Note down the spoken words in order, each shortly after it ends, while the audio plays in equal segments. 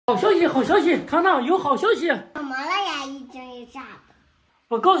好消息，好消息，糖糖有好消息。怎么了呀？一惊一乍的。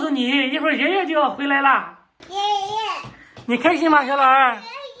我告诉你，一会儿爷爷就要回来了。爷爷，你开心吗，小老二？爷爷。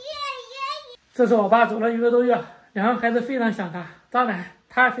这是我爸走了1个多月，两个孩子非常想他，当然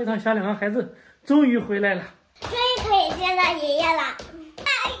他非常想两个孩子终于回来了。终于可以见到爷爷了。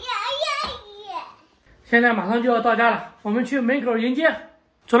哎呀爷爷！现在马上就要到家了，我们去门口迎接。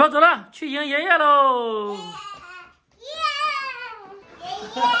走了走了，去迎爷爷喽！爷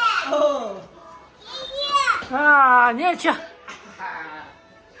爷，哦，爷爷，啊，你也去。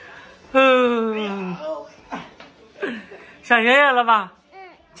嗯，想爷爷了吧？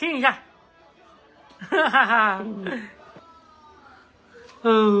亲一下。哈哈哈。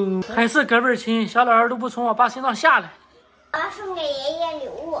还是隔辈亲，小老二都不从我爸身上下来。我要送给爷爷礼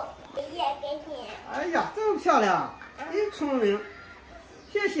物，爷爷给你。哎呀，真漂亮，真聪明，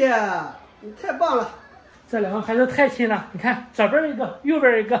谢谢，你太棒了。这两个孩子太亲了，你看这边一个，右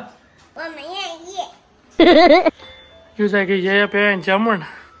边一个。我们愿意。又在给爷爷表演节目呢。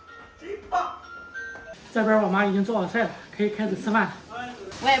真棒。这边我妈已经做好菜了，可以开始吃饭了。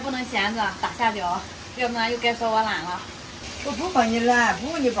我也不能闲着打下脚，要不然又该说我懒了。我不帮你懒，不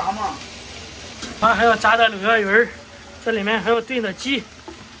用你帮忙。妈还要炸的柳叶鱼儿，这里面还有炖的鸡，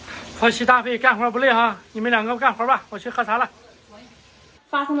婆媳搭配，干活不累哈。你们两个干活吧，我去喝茶了。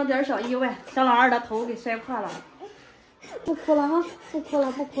发生了点小意外，小老二的头给摔破了。不哭了哈，不哭了，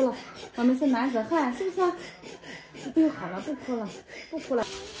不哭了，我们是男子汉，是不是？不好了，不哭了，不哭了。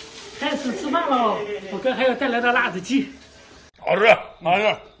开始吃饭喽！我哥还有带来的辣子鸡，好吃，好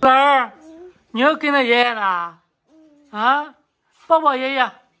吃。老二，你要跟着爷爷呢？啊，抱抱爷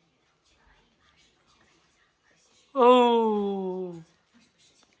爷。哦，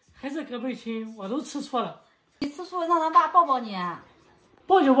还是隔辈亲，我都吃错了。你吃醋让他爸抱抱你。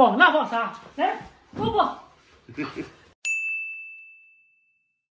抱就抱，那抱啥？来，抱抱。